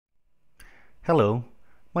Hello,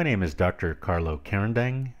 my name is Dr. Carlo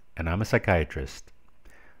Carandang, and I'm a psychiatrist.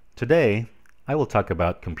 Today, I will talk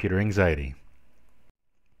about computer anxiety.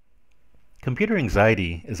 Computer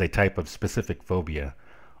anxiety is a type of specific phobia,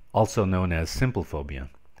 also known as simple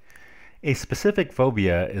phobia. A specific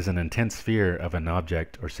phobia is an intense fear of an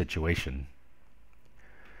object or situation.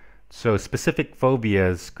 So specific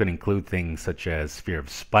phobias could include things such as fear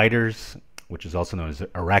of spiders, which is also known as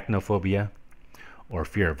arachnophobia, or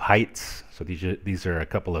fear of heights. So these are a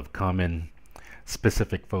couple of common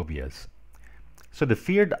specific phobias. So the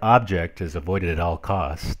feared object is avoided at all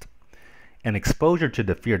cost, and exposure to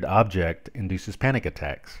the feared object induces panic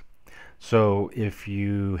attacks. So if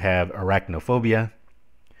you have arachnophobia,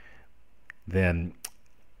 then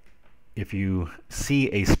if you see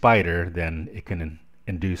a spider, then it can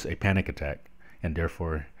induce a panic attack, and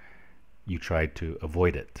therefore you try to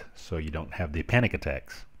avoid it so you don't have the panic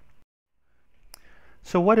attacks.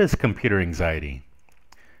 So what is computer anxiety?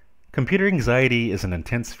 Computer anxiety is an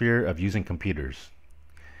intense fear of using computers.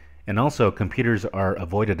 And also, computers are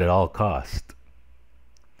avoided at all cost.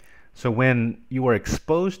 So when you are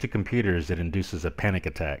exposed to computers, it induces a panic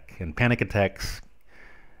attack. And panic attacks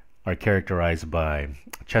are characterized by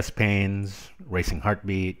chest pains, racing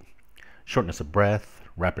heartbeat, shortness of breath,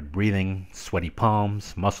 rapid breathing, sweaty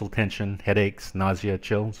palms, muscle tension, headaches, nausea,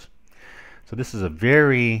 chills. So this is a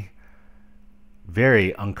very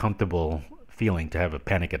uncomfortable feeling to have a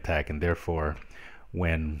panic attack, and therefore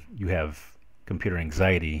when you have computer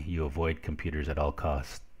anxiety, you avoid computers at all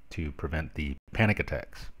costs to prevent the panic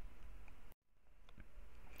attacks.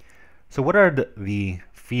 So what are the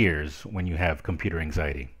fears when you have computer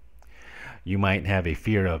anxiety? You might have a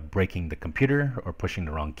fear of breaking the computer or pushing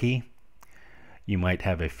the wrong key. You might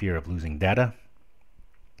have a fear of losing data.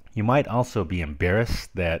 You might also be embarrassed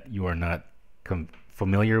that you are not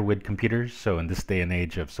familiar with computers. So in this day and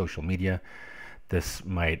age of social media, this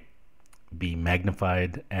might be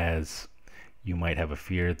magnified, as you might have a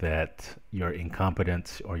fear that your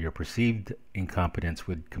incompetence or your perceived incompetence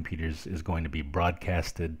with computers is going to be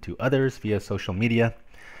broadcasted to others via social media.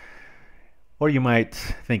 Or you might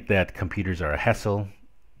think that computers are a hassle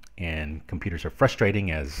and computers are frustrating,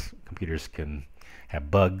 as computers can have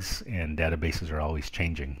bugs and databases are always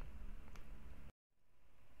changing.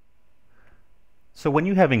 So when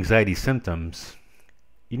you have anxiety symptoms,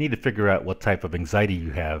 you need to figure out what type of anxiety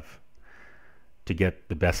you have to get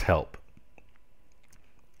the best help.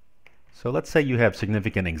 So let's say you have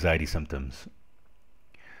significant anxiety symptoms.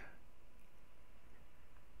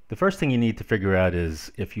 The first thing you need to figure out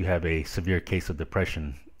is if you have a severe case of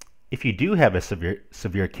depression. If you do have a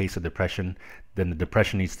severe case of depression, then the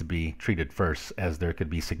depression needs to be treated first, as there could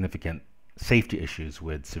be significant safety issues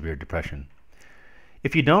with severe depression.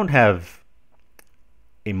 If you don't have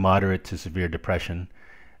a moderate to severe depression,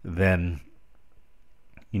 then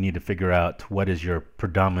you need to figure out what is your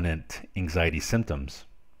predominant anxiety symptoms.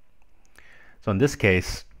 So in this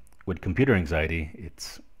case, with computer anxiety,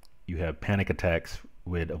 you have panic attacks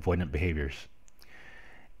with avoidant behaviors.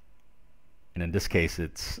 And in this case,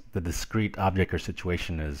 it's the discrete object or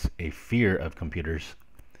situation is a fear of computers,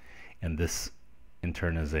 and this in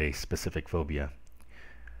turn is a specific phobia.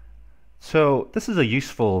 So this is a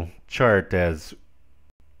useful chart, as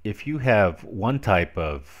if you have one type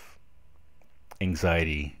of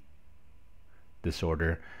anxiety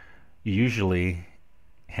disorder, you usually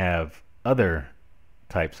have other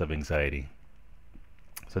types of anxiety.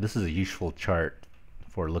 So this is a useful chart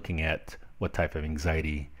for looking at what type of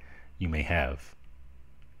anxiety you may have.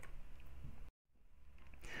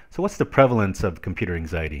 So what's the prevalence of computer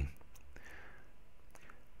anxiety?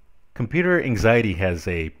 Computer anxiety has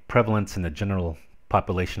a prevalence in the general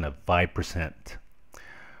population of 5%.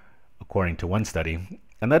 According to one study.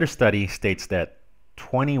 Another study states that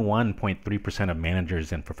 21.3% of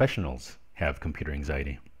managers and professionals have computer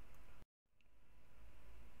anxiety.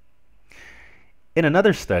 In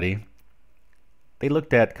another study, they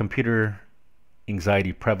looked at computer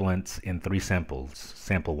anxiety prevalence in 3 samples.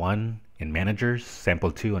 Sample 1 in managers,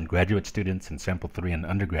 sample 2 in graduate students, and sample 3 in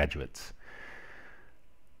undergraduates.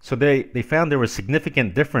 So they found there was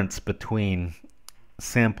significant difference between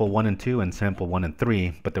sample 1 and 2 and sample 1 and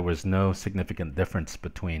 3, but there was no significant difference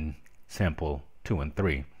between sample 2 and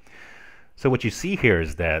 3. So what you see here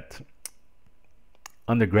is that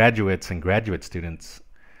undergraduates and graduate students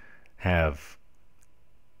have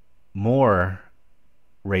more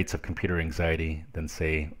rates of computer anxiety than,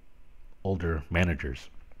 say, older managers.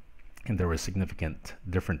 And there were significant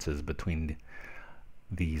differences between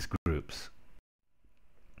these groups.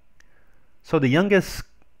 So the youngest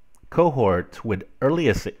cohort with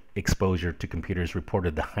earliest exposure to computers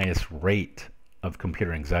reported the highest rate of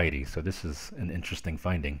computer anxiety. So this is an interesting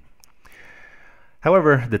finding.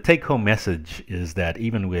 However, the take-home message is that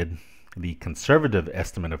even with the conservative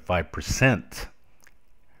estimate of 5%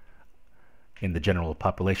 in the general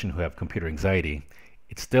population who have computer anxiety,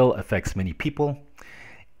 it still affects many people,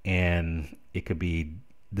 and it could be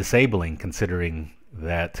disabling considering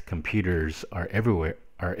that computers are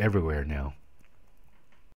everywhere now.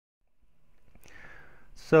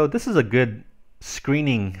 So this is a good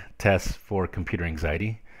screening test for computer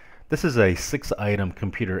anxiety. This is a 6-item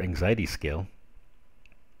computer anxiety scale.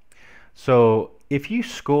 So if you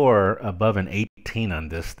score above an 18 on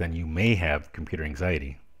this, then you may have computer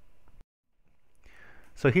anxiety.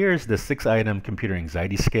 So here's the 6-item computer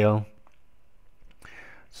anxiety scale.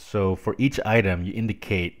 So for each item, you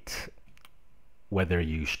indicate whether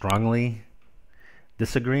you strongly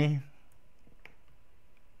disagree,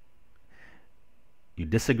 you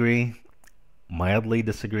disagree, mildly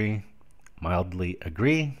disagree, mildly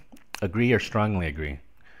agree, agree, or strongly agree.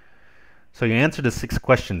 So you answer the 6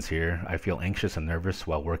 questions here. I feel anxious and nervous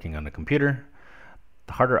while working on the computer.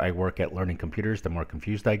 The harder I work at learning computers, the more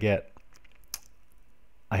confused I get.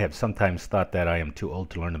 I have sometimes thought that I am too old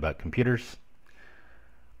to learn about computers.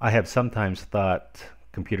 I have sometimes thought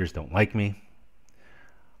computers don't like me.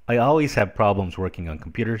 I always have problems working on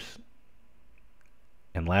computers.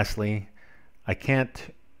 And lastly, I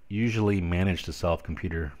can't usually manage to solve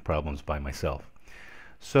computer problems by myself.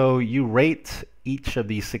 So you rate each of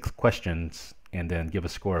these 6 questions and then give a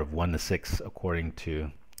score of 1 to 6 according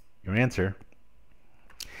to your answer.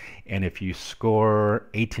 And if you score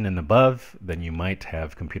 18 and above, then you might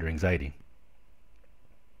have computer anxiety.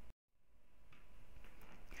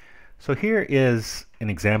 So here is an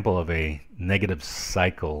example of a negative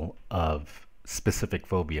cycle of specific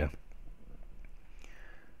phobia.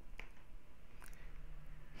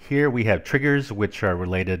 Here we have triggers which are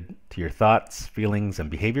related to your thoughts, feelings, and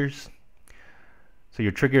behaviors. So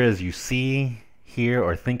your trigger is you see, hear,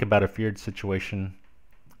 or think about a feared situation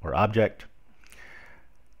or object.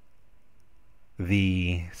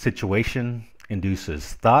 The situation induces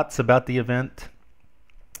thoughts about the event,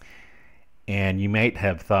 and you might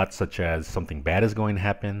have thoughts such as something bad is going to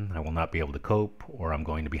happen, I will not be able to cope, or I'm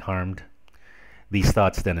going to be harmed. These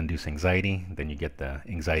thoughts then induce anxiety. Then you get the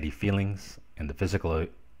anxiety feelings and the physical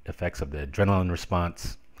effects of the adrenaline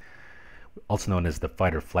response, also known as the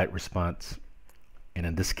fight or flight response. And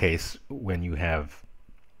in this case, when you have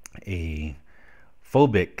a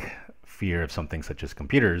phobic fear of something such as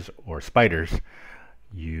computers or spiders,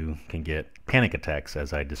 you can get panic attacks,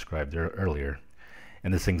 as I described earlier.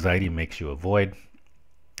 And this anxiety makes you avoid.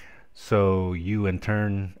 So you in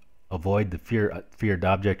turn avoid the feared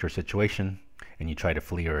object or situation, and you try to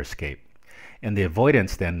flee or escape. And the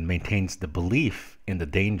avoidance then maintains the belief in the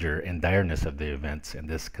danger and direness of the events, and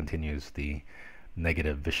this continues the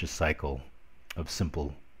negative vicious cycle of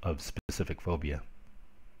specific phobia.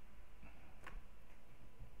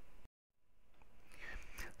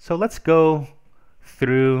 So let's go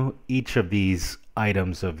through each of these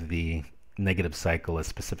items of the negative cycle of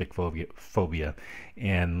specific phobia,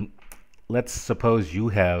 and let's suppose you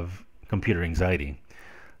have computer anxiety.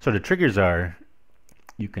 So the triggers are,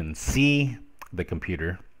 you can see the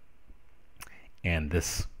computer, and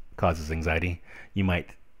this causes anxiety. You might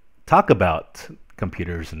talk about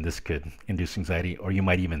computers, and this could induce anxiety, or you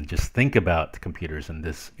might even just think about computers, and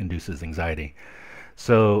this induces anxiety.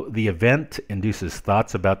 So the event induces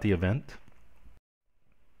thoughts about the event.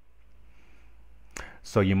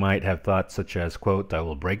 So you might have thoughts such as, quote, I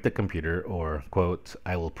will break the computer, or, quote,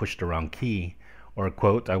 I will push the wrong key, or,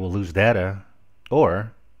 quote, I will lose data,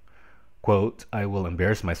 or, quote, I will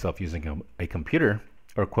embarrass myself using a computer,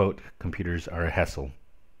 or, quote, computers are a hassle.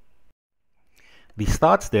 These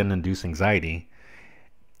thoughts then induce anxiety,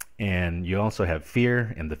 and you also have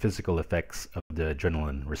fear and the physical effects of the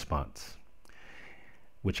adrenaline response,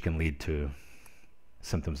 which can lead to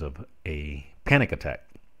symptoms of a panic attack.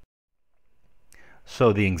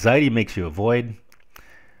 So the anxiety makes you avoid,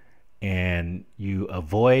 and you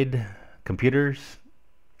avoid computers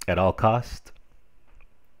at all costs.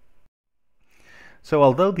 So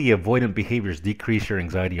although the avoidant behaviors decrease your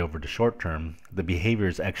anxiety over the short term, the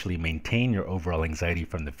behaviors actually maintain your overall anxiety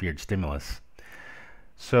from the feared stimulus.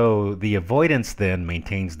 So the avoidance then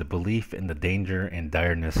maintains the belief in the danger and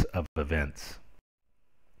direness of events.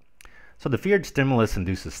 So the feared stimulus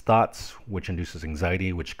induces thoughts, which induces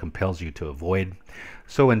anxiety, which compels you to avoid.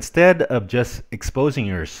 So instead of just exposing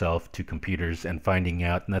yourself to computers and finding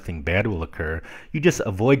out nothing bad will occur, you just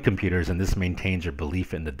avoid computers, and this maintains your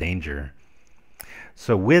belief in the danger.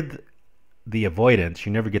 So with the avoidance,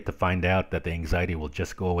 you never get to find out that the anxiety will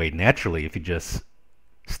just go away naturally if you just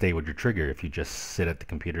stay with your trigger. If you just sit at the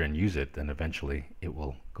computer and use it, then eventually it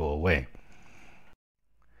will go away.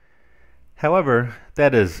 However,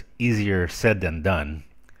 that is easier said than done.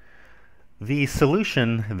 The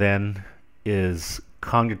solution then is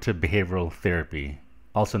cognitive behavioral therapy,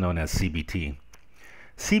 also known as CBT.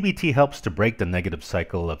 CBT helps to break the negative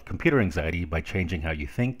cycle of computer anxiety by changing how you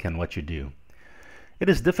think and what you do. It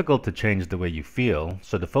is difficult to change the way you feel,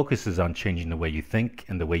 so the focus is on changing the way you think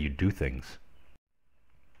and the way you do things.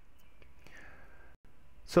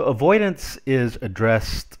 So avoidance is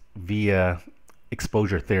addressed via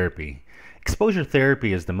exposure therapy. Exposure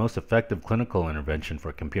therapy is the most effective clinical intervention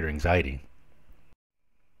for computer anxiety.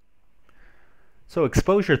 So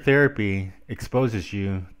exposure therapy exposes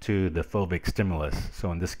you to the phobic stimulus.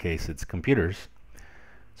 So in this case, it's computers.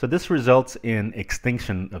 So this results in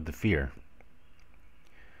extinction of the fear.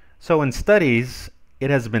 So in studies, it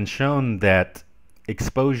has been shown that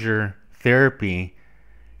exposure therapy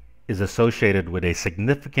is associated with a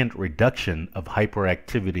significant reduction of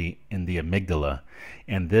hyperactivity in the amygdala,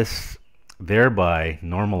 and this thereby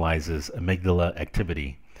normalizes amygdala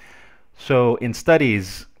activity. So in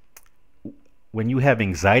studies, when you have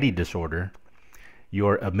anxiety disorder,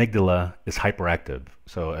 your amygdala is hyperactive.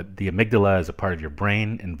 So the amygdala is a part of your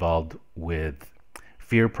brain involved with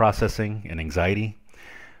fear processing and anxiety.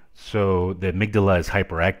 So the amygdala is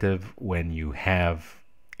hyperactive when you have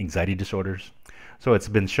anxiety disorders. So it's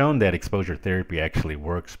been shown that exposure therapy actually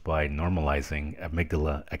works by normalizing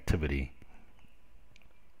amygdala activity.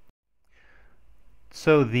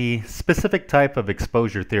 So the specific type of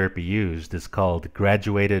exposure therapy used is called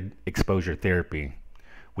graduated exposure therapy,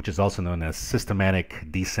 which is also known as systematic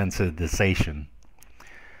desensitization.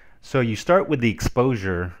 So you start with the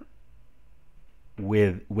exposure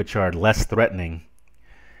which are less threatening,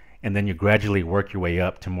 and then you gradually work your way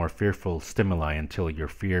up to more fearful stimuli until your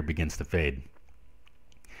fear begins to fade.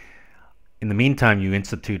 In the meantime, you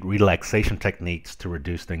institute relaxation techniques to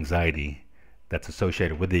reduce the anxiety that's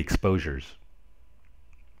associated with the exposures.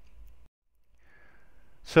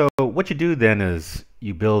 So what you do then is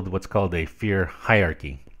you build what's called a fear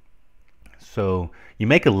hierarchy. So you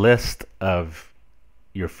make a list of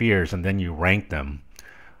your fears and then you rank them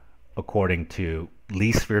according to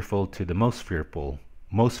least fearful to the most fearful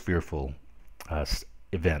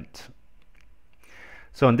event.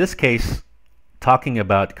 So in this case, talking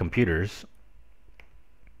about computers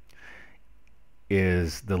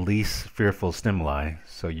is the least fearful stimuli,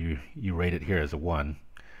 so you rate it here as a 1.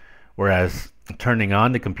 Whereas turning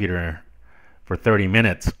on the computer for 30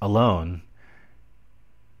 minutes alone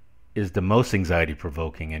is the most anxiety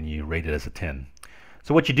provoking, and you rate it as a 10.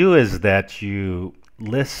 So what you do is that you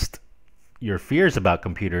list your fears about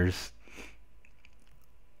computers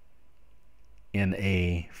in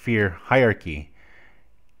a fear hierarchy,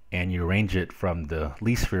 and you arrange it from the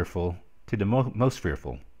least fearful to the most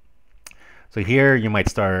fearful. So here you might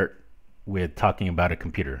start with talking about a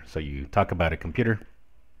computer. So you talk about a computer,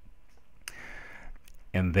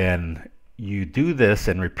 and then you do this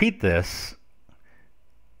and repeat this,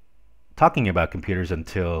 talking about computers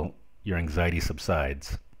until your anxiety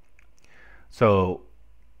subsides. So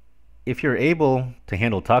if you're able to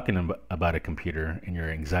handle talking about a computer and your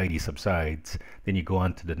anxiety subsides, then you go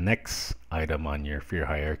on to the next item on your fear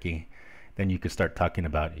hierarchy. Then you could start talking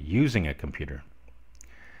about using a computer.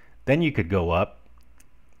 Then you could go up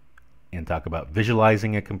and talk about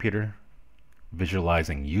visualizing a computer,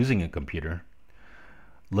 visualizing using a computer,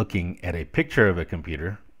 looking at a picture of a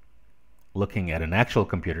computer, looking at an actual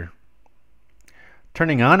computer,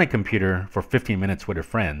 turning on a computer for 15 minutes with a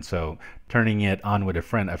friend. So turning it on with a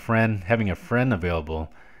friend, having a friend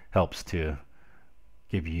available helps to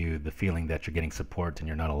give you the feeling that you're getting support and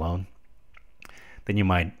you're not alone. Then you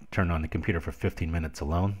might turn on the computer for 15 minutes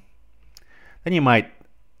alone. Then you might,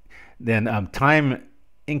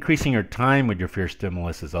 increasing your time with your fear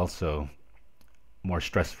stimulus is also more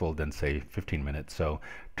stressful than say 15 minutes. So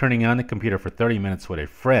turning on the computer for 30 minutes with a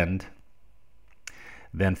friend,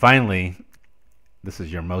 then finally, this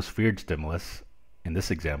is your most feared stimulus in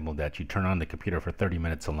this example, that you turn on the computer for 30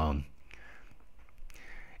 minutes alone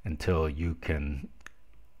until you can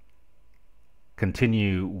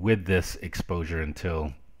continue with this exposure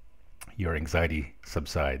until your anxiety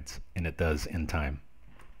subsides, and it does in time.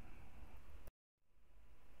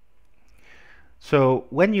 So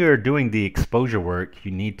when you're doing the exposure work,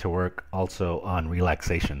 you need to work also on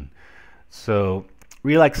relaxation. So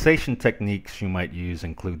relaxation techniques you might use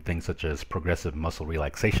include things such as progressive muscle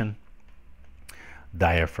relaxation,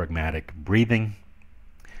 diaphragmatic breathing,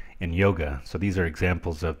 and yoga. So these are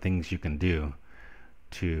examples of things you can do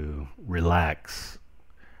to relax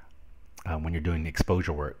when you're doing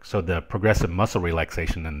exposure work. So the progressive muscle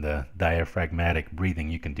relaxation and the diaphragmatic breathing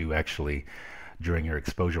you can do actually during your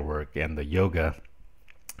exposure work, and the yoga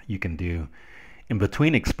you can do in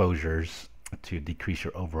between exposures to decrease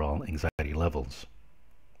your overall anxiety levels.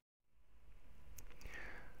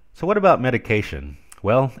 So what about medication?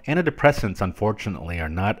 Well, antidepressants unfortunately are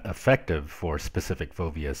not effective for specific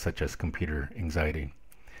phobias such as computer anxiety.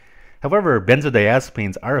 However,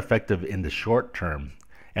 benzodiazepines are effective in the short term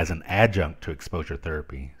as an adjunct to exposure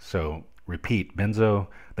therapy. So repeat,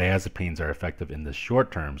 benzodiazepines are effective in the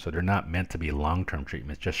short term, so they're not meant to be long-term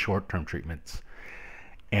treatments, just short-term treatments.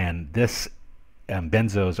 And this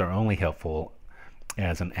benzos are only helpful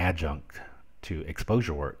as an adjunct to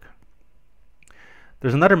exposure work.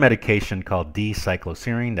 There's another medication called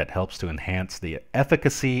D-cycloserine that helps to enhance the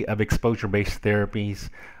efficacy of exposure-based therapies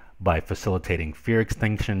by facilitating fear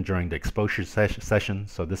extinction during the exposure session.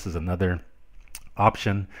 So this is another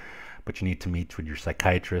option, but you need to meet with your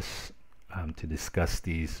psychiatrist to discuss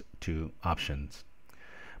these two options.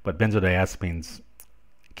 But benzodiazepines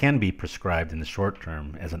can be prescribed in the short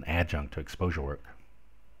term as an adjunct to exposure work.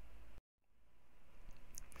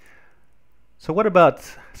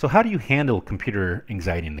 So how do you handle computer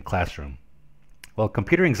anxiety in the classroom? Well,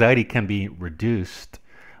 computer anxiety can be reduced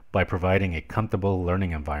by providing a comfortable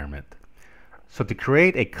learning environment. So to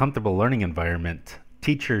create a comfortable learning environment,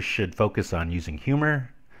 teachers should focus on using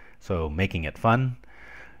humor, so making it fun.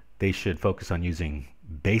 They should focus on using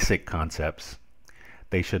basic concepts.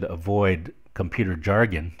 They should avoid computer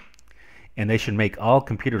jargon, and they should make all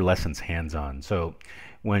computer lessons hands-on. So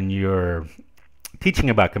when you're teaching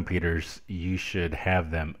about computers, you should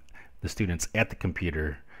have the students at the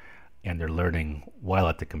computer, and they're learning while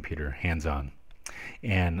at the computer, hands-on.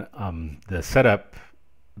 And the setup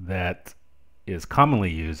that is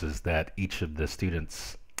commonly used is that each of the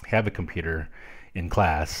students have a computer in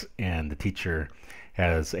class, and the teacher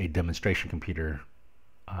has a demonstration computer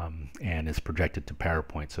and is projected to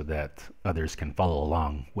PowerPoint so that others can follow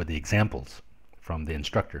along with the examples from the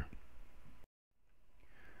instructor.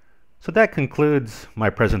 So that concludes my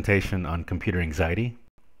presentation on computer anxiety.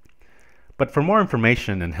 But for more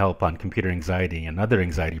information and help on computer anxiety and other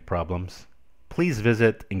anxiety problems, please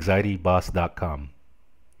visit AnxietyBoss.com.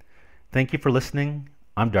 Thank you for listening.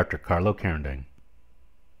 I'm Dr. Carlo Carandang.